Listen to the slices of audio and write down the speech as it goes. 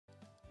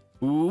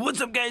What's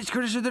up, guys?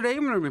 Curtis here. Today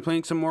I'm going to be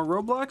playing some more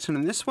Roblox, and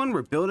in this one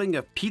we're building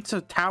a pizza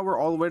tower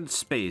all the way to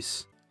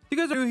space. If you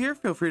guys are new here,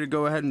 feel free to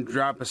go ahead and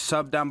drop a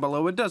sub down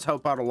below. It does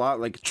help out a lot,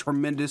 like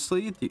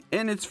tremendously,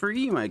 and it's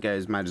free. You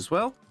guys might as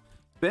well.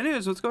 But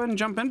anyways, let's go ahead and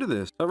jump into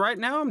this. So right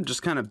now I'm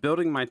just kind of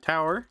building my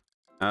tower.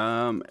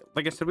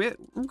 Like I said, we're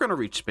gonna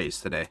reach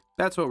space today.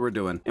 That's what we're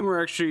doing, and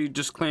we're actually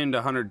just claimed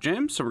 100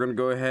 gems, so we're gonna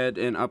go ahead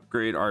and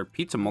upgrade our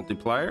pizza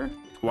multiplier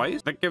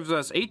twice. That gives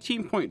us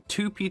 18.2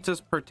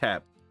 pizzas per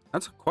tap.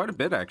 That's quite a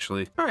bit,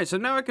 actually. All right, so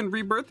now I can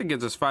rebirth. It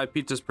gives us 5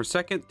 pizzas per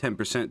second,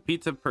 10%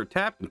 pizza per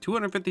tap, and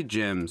 250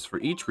 gems for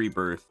each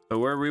rebirth. So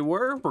where we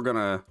were,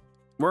 we're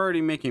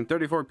already making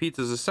 34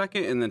 pizzas a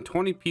second and then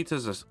 20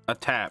 pizzas a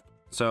tap.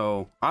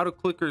 So auto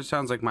clicker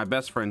sounds like my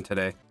best friend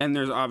today. And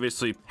there's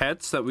obviously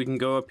pets that we can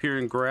go up here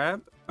and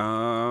grab.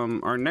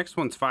 Our next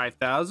one's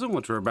 5,000,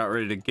 which we're about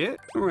ready to get.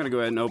 We're gonna go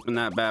ahead and open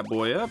that bad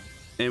boy up.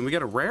 And we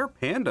got a rare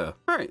panda.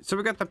 All right, so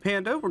we got the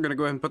panda. We're gonna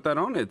go ahead and put that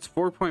on. It's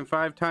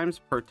 4.5 times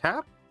per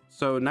tap.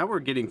 So now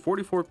we're getting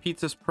 44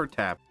 pizzas per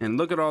tap. And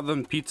look at all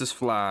them pizzas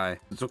fly.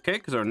 It's okay,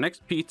 because our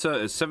next pizza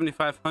is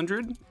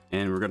 7,500.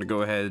 And we're going to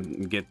go ahead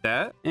and get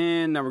that.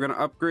 And now we're going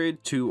to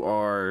upgrade to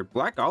our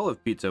black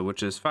olive pizza,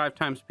 which is 5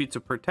 times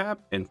pizza per tap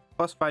and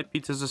plus 5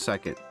 pizzas a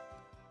second.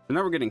 So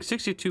now we're getting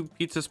 62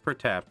 pizzas per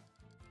tap.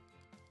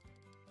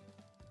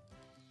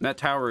 That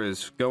tower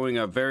is going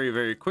up very,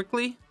 very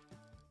quickly.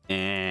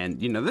 And,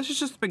 you know, this is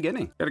just the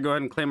beginning. Gotta go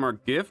ahead and claim our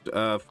gift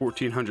of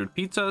 1,400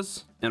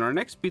 pizzas. And our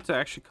next pizza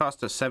actually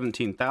cost us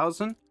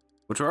 17,000,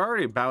 which we're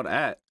already about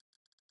at.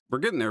 We're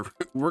getting there.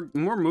 We're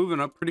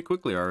moving up pretty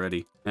quickly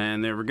already.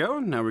 And there we go.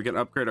 Now we can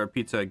upgrade our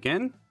pizza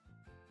again.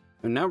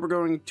 And now we're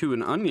going to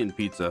an onion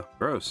pizza.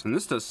 Gross. And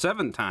this does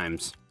 7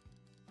 times.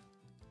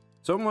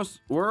 So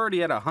we're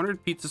already at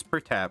 100 pizzas per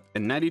tap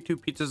and 92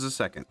 pizzas a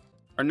second.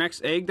 Our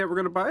next egg that we're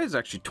going to buy is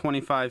actually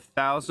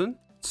 25,000.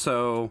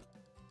 So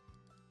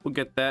we'll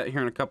get that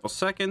here in a couple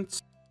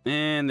seconds.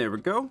 And there we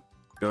go.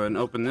 Go ahead and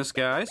open this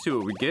guy, see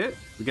what we get.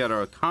 We got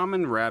our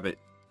common rabbit.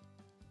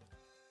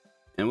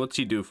 And what's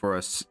he do for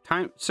us?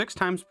 6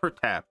 times per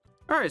tap.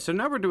 All right, so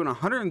now we're doing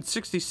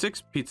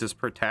 166 pizzas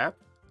per tap.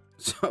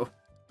 So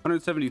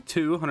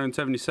 172,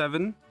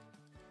 177.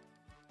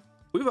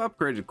 We've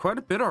upgraded quite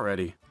a bit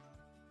already.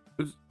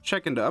 Let's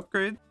check into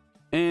upgrade.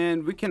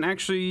 And we can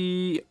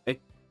actually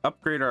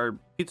upgrade our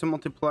pizza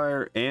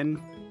multiplier and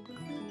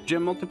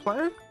gem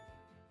multiplier.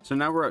 So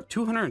now we're at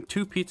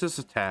 202 pizzas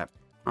a tap.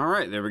 All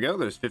right, there we go.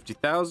 There's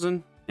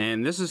 50,000.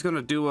 And this is going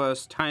to do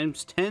us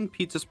times 10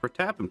 pizzas per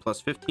tap and plus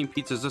 15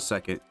 pizzas a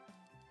second.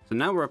 So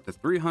now we're up to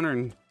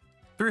 300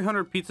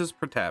 pizzas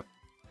per tap.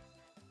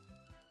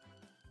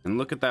 And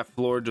look at that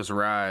floor just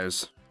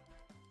rise.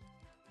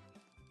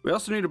 We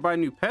also need to buy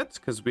new pets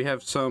because we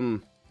have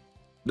some...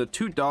 The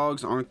 2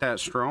 dogs aren't that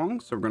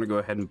strong. So we're going to go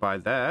ahead and buy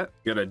that.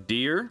 We got a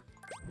deer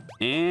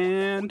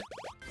and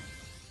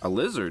a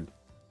lizard.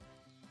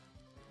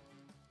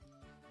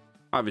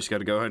 Obviously got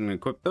to go ahead and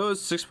equip those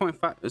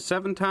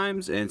 6.7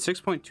 times and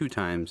 6.2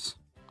 times.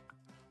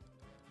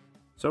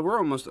 So we're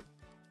almost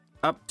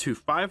up to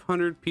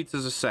 500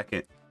 pizzas a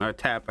second, or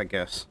tap, I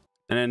guess.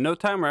 And in no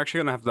time, we're actually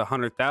going to have the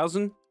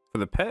 100,000 for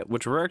the pet,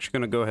 which we're actually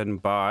going to go ahead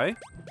and buy.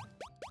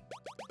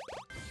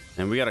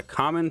 And we got a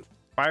common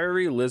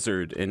fiery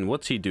lizard. And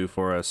what's he do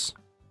for us?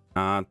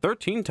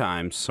 13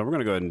 times. So we're going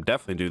to go ahead and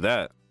definitely do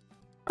that.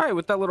 All right,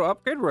 with that little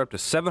upgrade, we're up to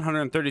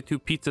 732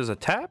 pizzas a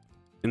tap.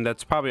 And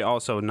that's probably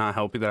also not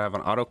healthy that I have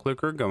an auto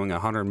clicker going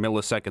 100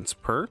 milliseconds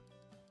per.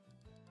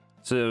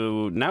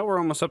 So now we're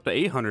almost up to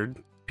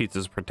 800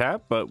 pizzas per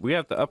tap, but we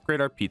have to upgrade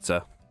our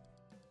pizza.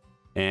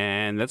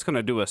 And that's going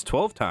to do us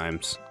 12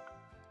 times.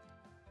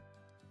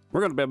 We're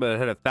going to be able to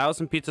hit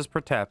 1,000 pizzas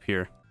per tap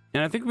here.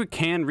 And I think we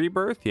can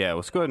rebirth. Yeah,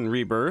 let's go ahead and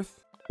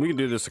rebirth. We can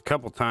do this a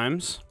couple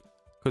times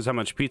because how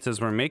much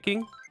pizzas we're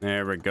making.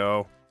 There we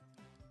go.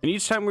 And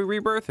each time we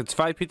rebirth, it's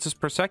 5 pizzas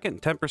per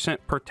second, 10%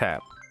 per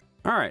tap.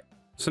 All right.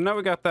 So now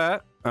we got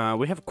that.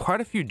 We have quite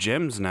a few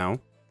gems now.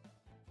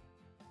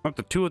 Up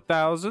to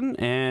 2,000.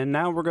 And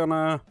now we're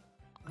gonna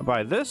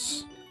buy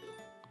this.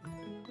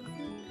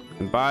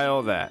 And buy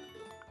all that.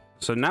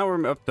 So now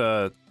we're up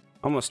to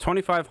almost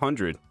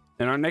 2,500.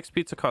 And our next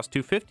pizza costs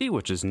 250,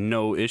 which is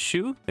no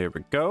issue. There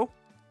we go.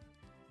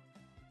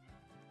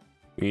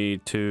 We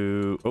need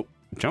to... Oh,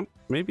 jump,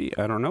 maybe?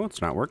 I don't know.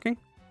 It's not working.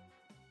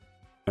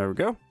 There we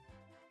go.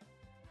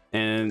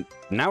 And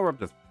now we're up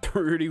to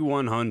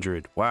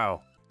 3,100.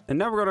 Wow. And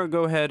now we're going to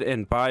go ahead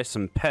and buy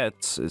some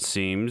pets, it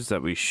seems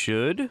that we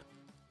should.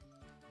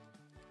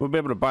 We'll be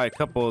able to buy a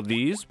couple of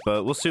these,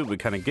 but we'll see what we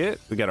kind of get.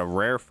 We got a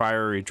rare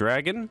fiery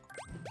dragon.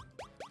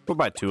 We'll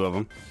buy 2 of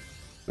them.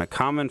 And a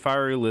common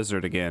fiery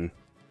lizard again.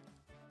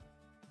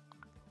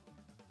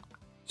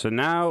 So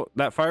now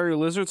that fiery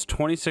lizard's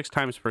 26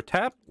 times per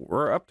tap.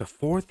 We're up to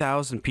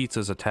 4,000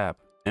 pizzas a tap.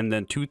 And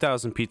then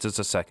 2,000 pizzas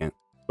a second.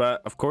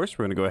 But of course,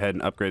 we're going to go ahead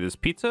and upgrade this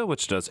pizza,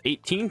 which does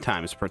 18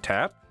 times per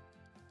tap.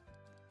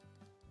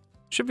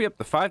 Should be up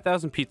to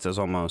 5,000 pizzas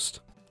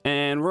almost.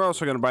 And we're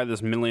also going to buy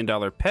this $1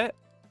 million pet.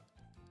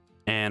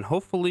 And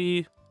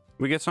hopefully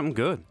we get something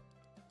good.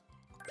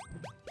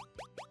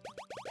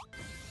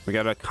 We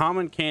got a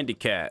common candy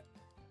cat.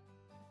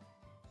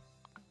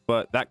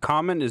 But that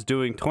common is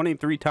doing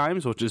 23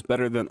 times, which is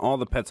better than all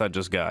the pets I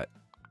just got.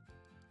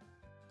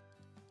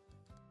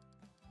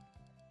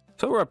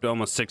 So we're up to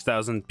almost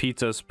 6,000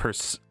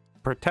 pizzas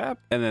per tap,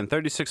 and then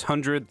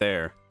 3,600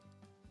 there.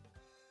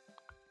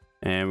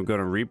 And we're going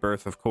to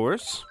rebirth, of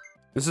course.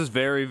 This is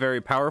very,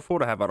 very powerful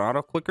to have an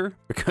auto clicker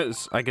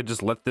because I could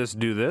just let this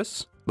do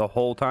this the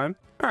whole time.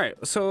 All right,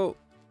 so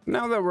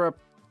now that we're up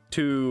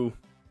to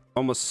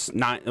almost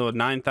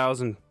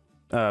 9,000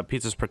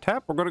 pizzas per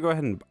tap, we're going to go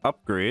ahead and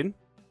upgrade.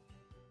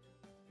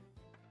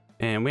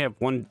 And we have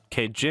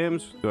 1K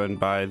gems. Go ahead and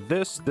buy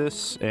this,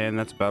 and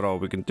that's about all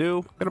we can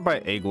do. Gotta buy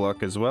egg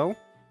luck as well.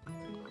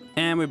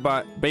 And we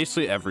bought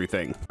basically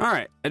everything. All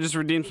right, I just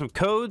redeemed some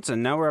codes,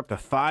 and now we're up to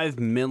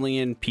 5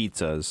 million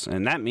pizzas,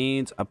 and that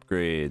means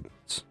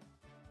upgrades.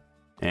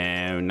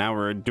 And now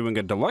we're doing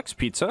a deluxe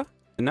pizza,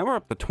 and now we're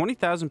up to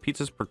 20,000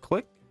 pizzas per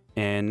click,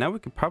 and now we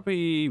could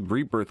probably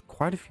rebirth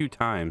quite a few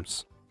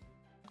times.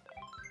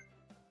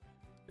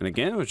 And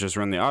again, let's just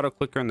run the auto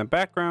clicker in the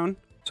background.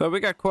 So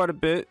we got quite a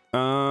bit.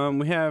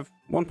 We have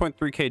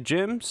 1.3k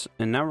gems,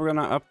 and now we're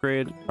gonna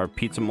upgrade our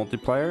pizza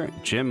multiplier,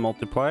 gem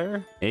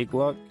multiplier, egg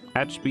luck,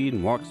 hatch speed,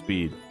 and walk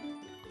speed.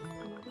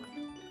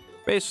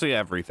 Basically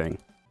everything.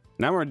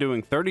 Now we're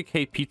doing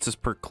 30k pizzas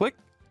per click,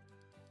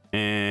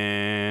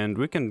 and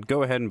we can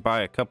go ahead and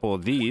buy a couple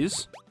of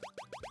these.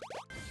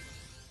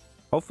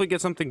 Hopefully get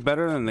something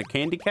better than the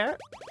candy cat.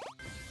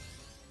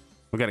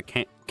 We got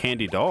a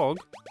candy dog,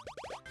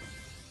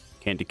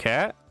 candy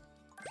cat.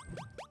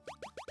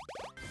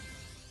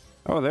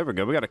 Oh, there we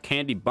go. We got a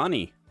candy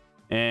bunny.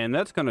 And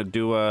that's going to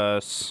do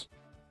us...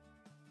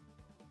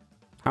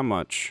 how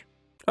much?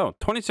 Oh,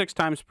 26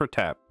 times per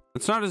tap.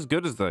 It's not as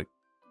good as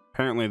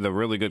apparently the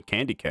really good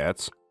candy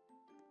cats.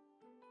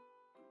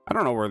 I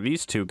don't know where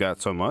these two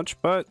got so much,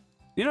 but,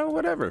 you know,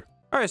 whatever.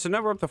 All right, so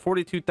now we're up to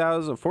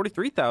 43,000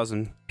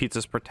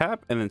 pizzas per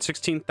tap, and then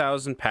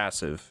 16,000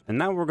 passive. And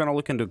now we're going to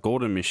look into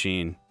golden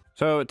machine.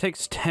 So it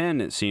takes 10,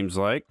 it seems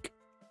like.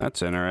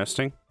 That's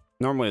interesting.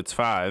 Normally it's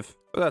 5,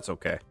 but that's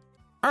okay.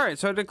 All right,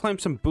 so I did claim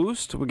some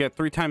boost. We get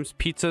 3 times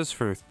pizzas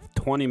for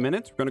 20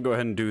 minutes. We're gonna go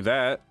ahead and do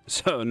that.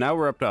 So now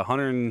we're up to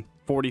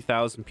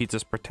 140,000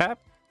 pizzas per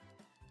tap.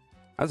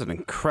 That's an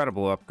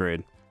incredible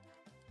upgrade.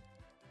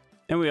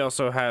 And we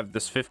also have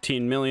this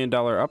 $15 million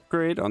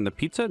upgrade on the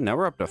pizza. Now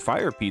we're up to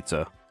fire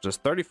pizza,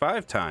 just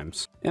 35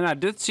 times. And I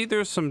did see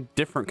there's some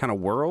different kind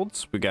of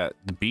worlds. We got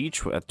the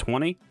beach at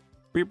 20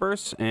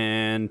 rebirths,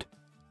 and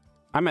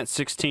I'm at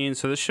 16,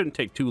 so this shouldn't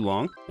take too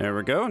long. There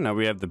we go. Now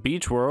we have the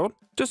beach world.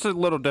 Just a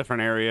little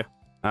different area.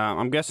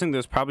 I'm guessing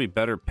there's probably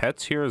better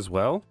pets here as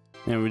well.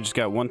 And we just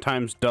got 1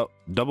 times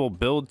double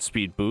build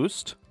speed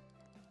boost.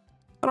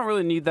 I don't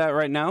really need that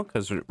right now,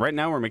 because right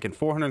now we're making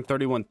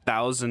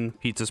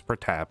 431,000 pizzas per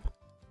tap.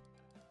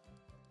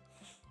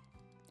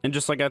 And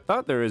just like I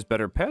thought, there is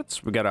better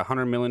pets. We got a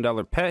 $100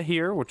 million pet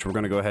here, which we're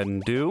going to go ahead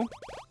and do.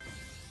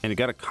 And we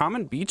got a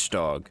common beach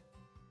dog.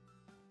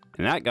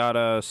 And that got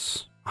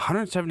us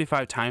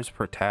 175 times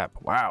per tap.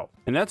 Wow.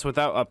 And that's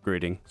without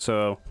upgrading.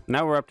 So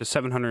now we're up to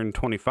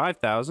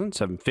 725,000,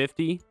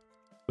 750.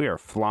 We are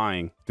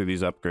flying through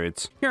these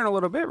upgrades. Here in a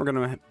little bit, we're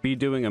going to be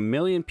doing 1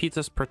 million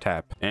pizzas per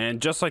tap. And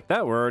just like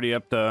that, we're already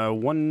up to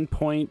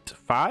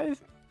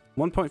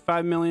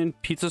 1.5 million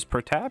pizzas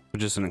per tap,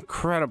 which is an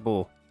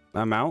incredible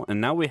amount. And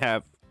now we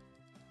have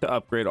to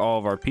upgrade all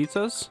of our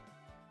pizzas.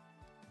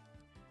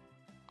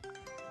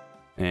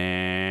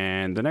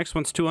 And the next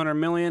one's 200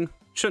 million.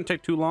 Shouldn't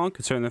take too long,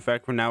 considering the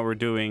fact we're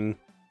doing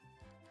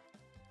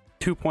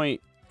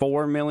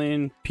 2.4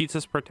 million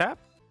pizzas per tap.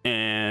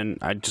 And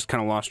I just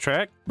kind of lost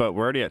track, but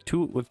we're already at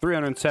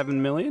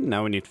 307 million.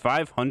 Now we need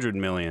 500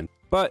 million.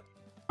 But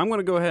I'm going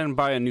to go ahead and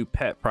buy a new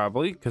pet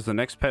probably, because the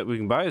next pet we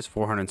can buy is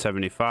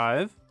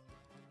 475.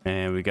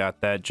 And we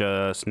got that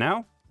just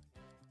now.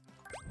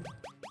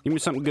 Give me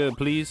something good,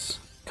 please.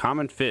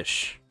 Common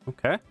fish.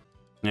 Okay.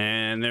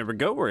 And there we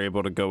go. We're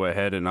able to go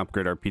ahead and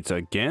upgrade our pizza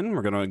again.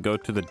 We're going to go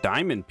to the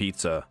diamond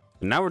pizza.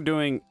 And now we're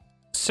doing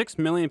 6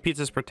 million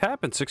pizzas per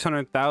tap and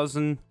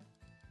 600,000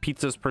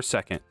 pizzas per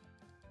second.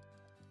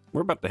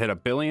 We're about to hit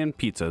 1 billion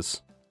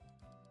pizzas.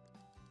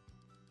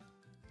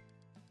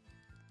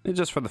 And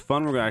just for the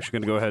fun, we're actually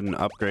going to go ahead and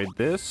upgrade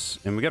this.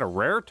 And we got a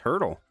rare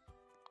turtle.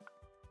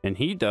 And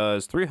he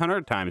does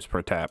 300 times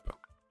per tap.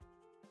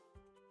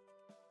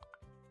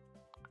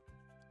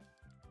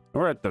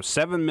 We're at the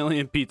 7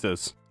 million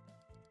pizzas.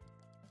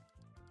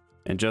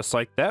 And just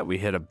like that, we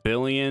hit 1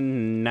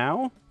 billion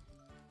now.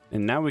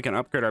 And now we can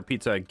upgrade our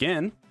pizza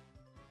again.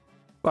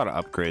 A lot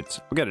of upgrades.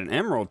 We got an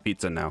emerald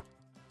pizza now.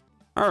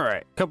 All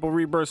right, a couple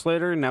rebirths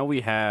later, now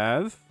we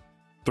have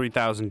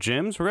 3,000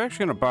 gems. We're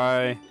actually going to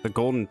buy the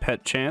golden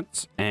pet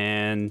chance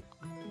and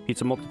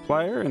pizza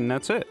multiplier, and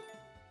that's it.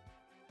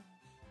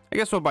 I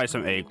guess we'll buy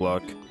some egg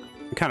luck.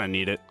 We kind of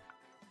need it.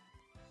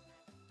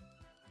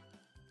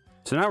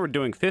 So now we're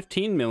doing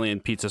 15 million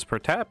pizzas per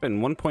tap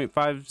and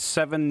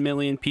 1.57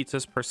 million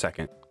pizzas per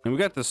second. And we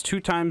got this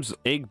 2 times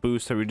egg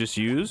boost that we just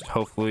used.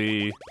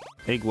 Hopefully,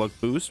 egg luck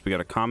boost. We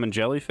got a common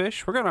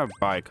jellyfish. We're gonna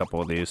buy a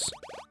couple of these.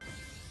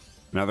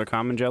 Another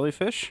common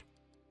jellyfish.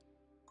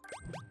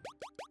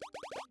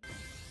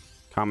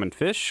 Common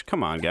fish.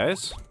 Come on,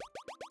 guys.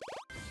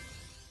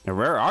 A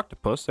rare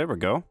octopus. There we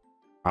go.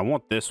 I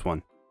want this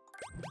one.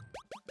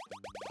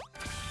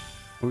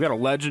 We got a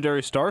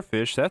legendary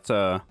starfish. That's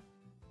a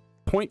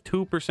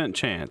 0.2%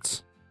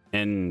 chance.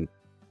 And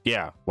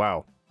yeah,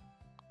 wow.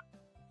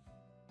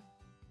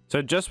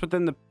 So just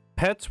within the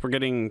pets, we're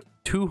getting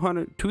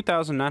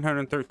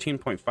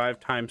 2,913.5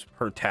 times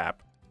per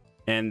tap.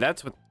 And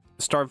that's with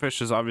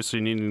starfish is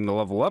obviously needing to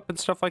level up and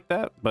stuff like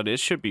that, but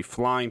it should be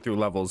flying through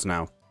levels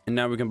now. And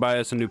now we can buy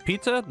us a new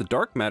pizza, the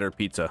dark matter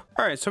pizza.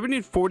 All right, so we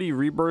need 40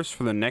 rebirths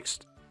for the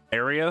next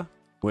area,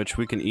 which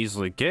we can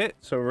easily get.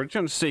 So we're just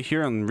gonna sit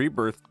here on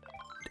rebirth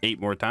 8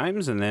 more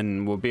times, and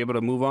then we'll be able to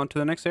move on to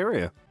the next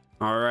area.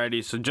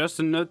 Alrighty, so just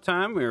in no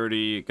time, we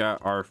already got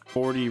our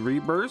 40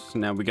 rebirths.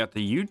 Now we got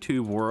the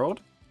YouTube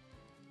world.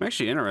 I'm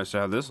actually interested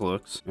how this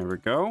looks. There we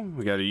go.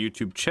 We got a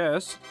YouTube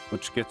chest,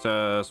 which gets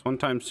us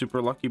 1-time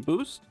super lucky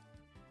boost.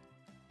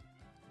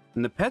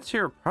 And the pets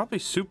here are probably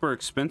super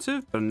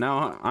expensive, but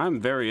now I'm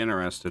very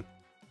interested. I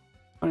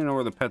don't even know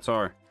where the pets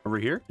are. Over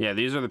here? Yeah,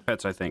 these are the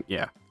pets, I think.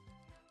 Yeah.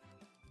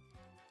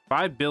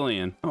 5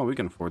 billion. Oh, we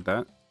can afford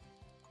that.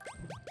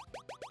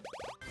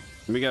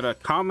 We got a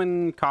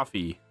common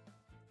coffee.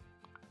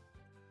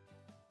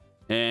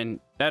 And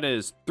that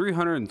is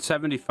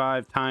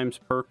 375 times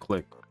per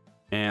click.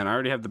 And I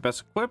already have the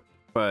best equipped,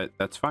 but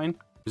that's fine.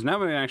 Because now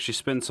we can actually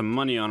spend some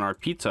money on our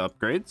pizza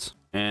upgrades.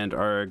 And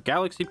our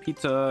galaxy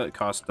pizza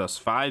cost us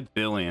 5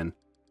 billion.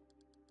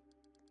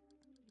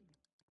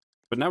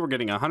 But now we're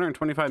getting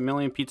 125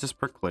 million pizzas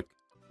per click.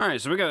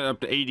 Alright, so we got up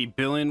to 80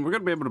 billion. We're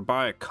going to be able to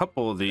buy a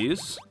couple of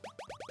these.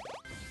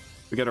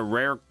 We got a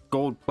rare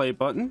gold play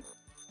button.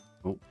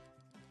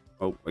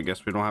 Oh, I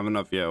guess we don't have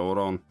enough yet. Hold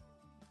on.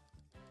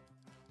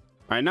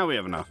 Alright, now we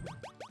have enough.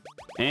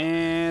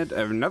 And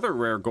another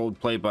rare gold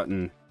play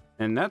button.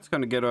 And that's going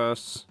to get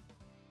us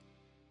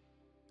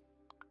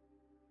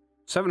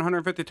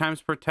 750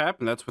 times per tap,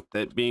 and that's with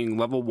it being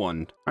level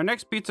 1. Our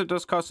next pizza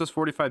does cost us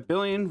 45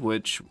 billion,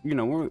 which, you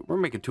know, we're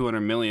making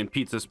 200 million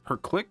pizzas per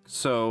click,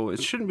 so it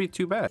shouldn't be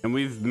too bad. And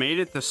we've made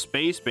it to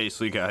space,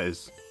 basically,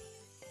 guys.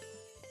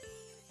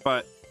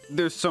 But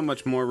there's so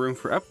much more room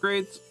for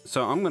upgrades,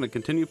 so I'm going to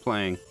continue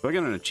playing. Do I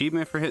get an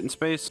achievement for hitting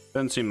space?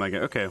 Doesn't seem like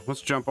it. Okay,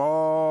 let's jump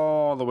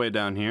all the way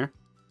down here.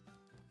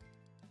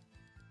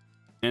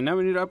 And now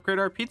we need to upgrade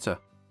our pizza.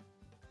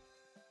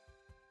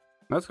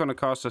 That's going to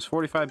cost us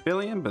 45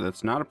 billion, but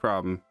that's not a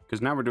problem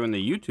because now we're doing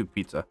the YouTube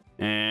pizza.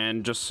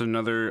 And just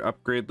another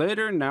upgrade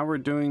later, now we're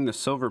doing the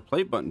silver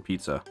play button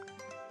pizza.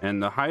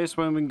 And the highest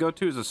one we can go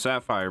to is a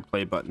sapphire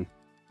play button.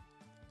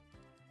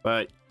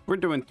 But we're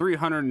doing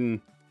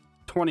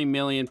 320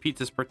 million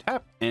pizzas per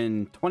tap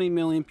and 20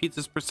 million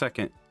pizzas per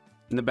second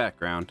in the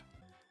background.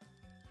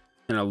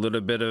 And a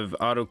little bit of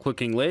auto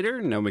clicking later,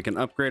 now we can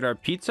upgrade our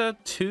pizza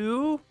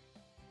to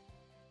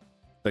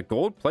the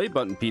gold play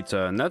button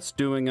pizza, and that's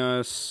doing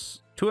us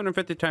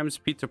 250 times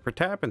pizza per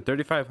tap and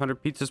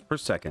 3,500 pizzas per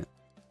second.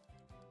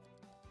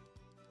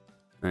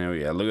 Oh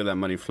yeah, look at that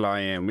money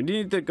fly in. We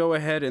need to go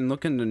ahead and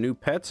look into new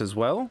pets as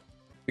well,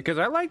 because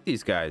I like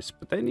these guys,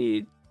 but I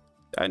need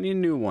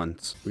new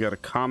ones. We got a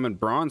common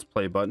bronze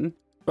play button,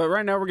 but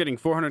right now we're getting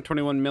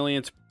 421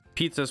 million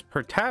pizzas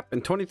per tap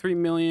and 23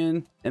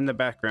 million in the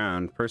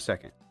background per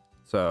second.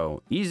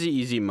 So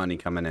easy money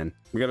coming in.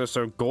 We got us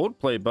our gold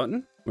play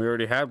button. We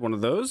already had one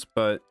of those,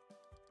 but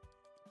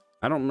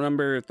I don't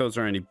remember if those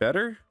are any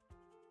better.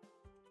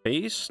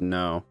 Base?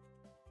 No.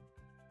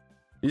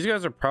 These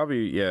guys are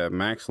probably, yeah,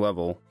 max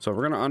level. So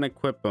we're going to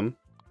unequip them.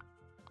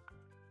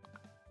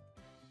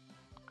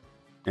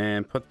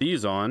 And put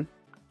these on.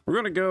 We're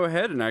going to go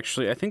ahead and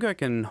actually, I think I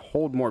can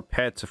hold more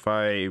pets if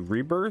I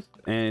rebirth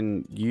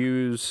and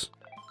use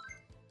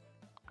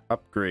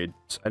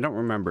upgrades. I don't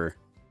remember.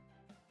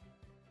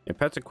 Yeah,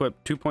 pets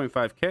equipped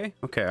 2.5k.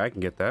 Okay, I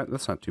can get that.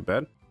 That's not too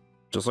bad.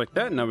 Just like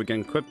that, now we can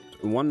equip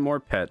one more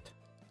pet.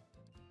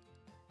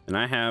 And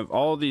I have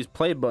all these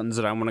play buttons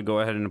that I want to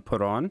go ahead and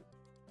put on.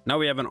 Now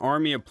we have an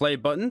army of play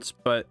buttons,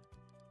 but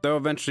they'll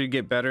eventually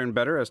get better and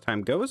better as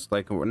time goes.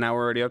 Like now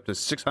we're already up to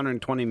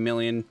 620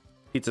 million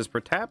pizzas per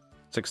tap,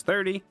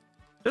 630,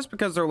 just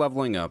because they're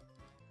leveling up.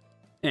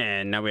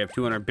 And now we have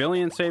 200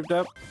 billion saved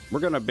up. We're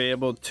going to be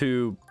able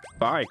to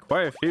buy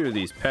quite a few of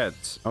these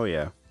pets. Oh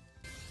yeah.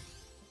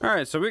 All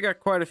right, so we got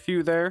quite a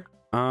few there.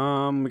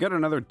 We got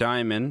another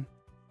diamond.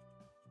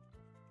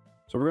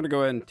 So we're going to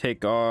go ahead and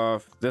take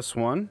off this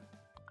one.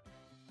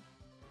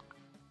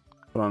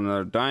 Put on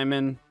another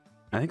diamond.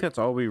 I think that's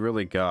all we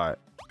really got.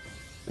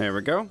 There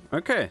we go.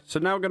 Okay, so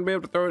now we're going to be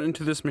able to throw it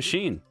into this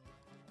machine.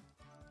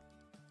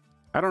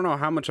 I don't know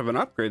how much of an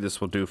upgrade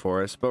this will do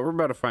for us, but we're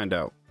about to find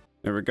out.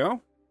 There we go.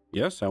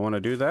 Yes, I want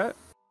to do that.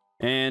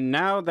 And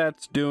now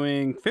that's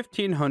doing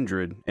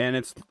 1,500. And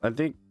it's, I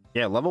think,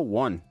 yeah, level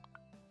 1.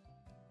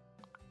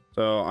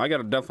 So I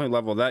gotta definitely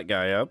level that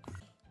guy up.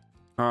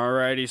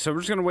 Alrighty, so we're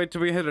just gonna wait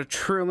till we hit 1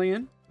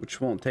 trillion,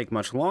 which won't take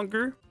much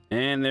longer.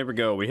 And there we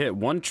go, we hit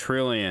 1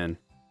 trillion.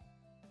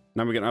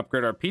 Now we can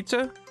upgrade our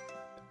pizza,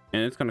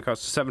 and it's gonna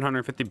cost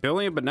 750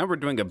 billion, but now we're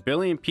doing 1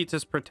 billion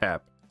pizzas per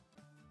tap.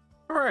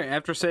 Alright,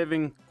 after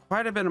saving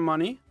quite a bit of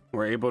money,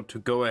 we're able to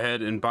go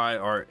ahead and buy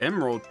our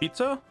emerald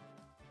pizza.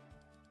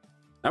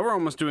 Now we're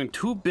almost doing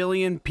 2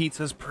 billion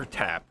pizzas per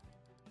tap.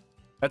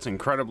 That's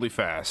incredibly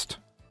fast.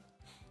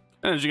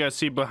 And as you guys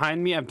see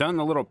behind me, I've done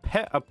the little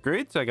pet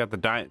upgrades. I got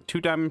the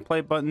 2 diamond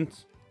play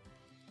buttons,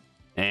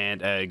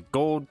 and a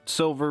gold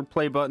silver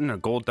play button, a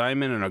gold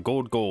diamond, and a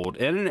gold,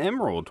 and an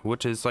emerald,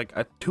 which is like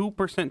a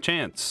 2%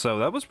 chance. So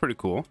that was pretty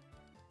cool.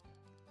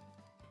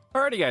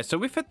 Alrighty guys, so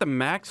we've hit the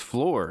max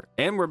floor,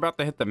 and we're about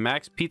to hit the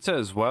max pizza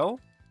as well.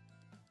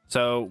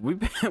 So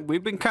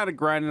we've been kind of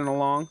grinding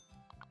along,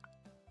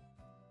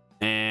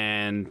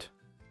 and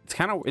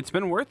it's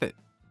been worth it.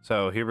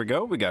 So here we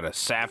go. We got a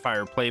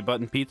sapphire play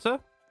button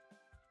pizza.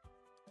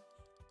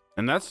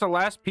 And that's the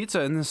last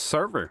pizza in this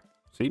server.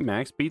 See,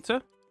 max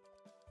pizza.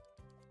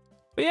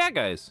 But yeah,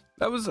 guys,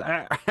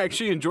 I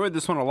actually enjoyed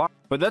this one a lot.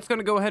 But that's going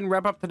to go ahead and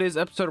wrap up today's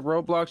episode of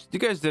Roblox. If you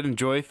guys did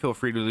enjoy, feel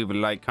free to leave a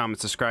like, comment,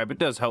 subscribe. It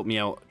does help me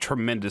out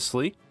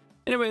tremendously.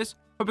 Anyways,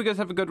 hope you guys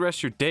have a good rest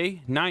of your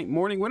day, night,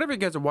 morning, whenever you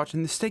guys are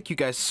watching this. Thank you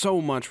guys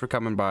so much for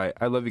coming by.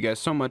 I love you guys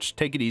so much.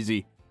 Take it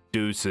easy.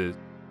 Deuces.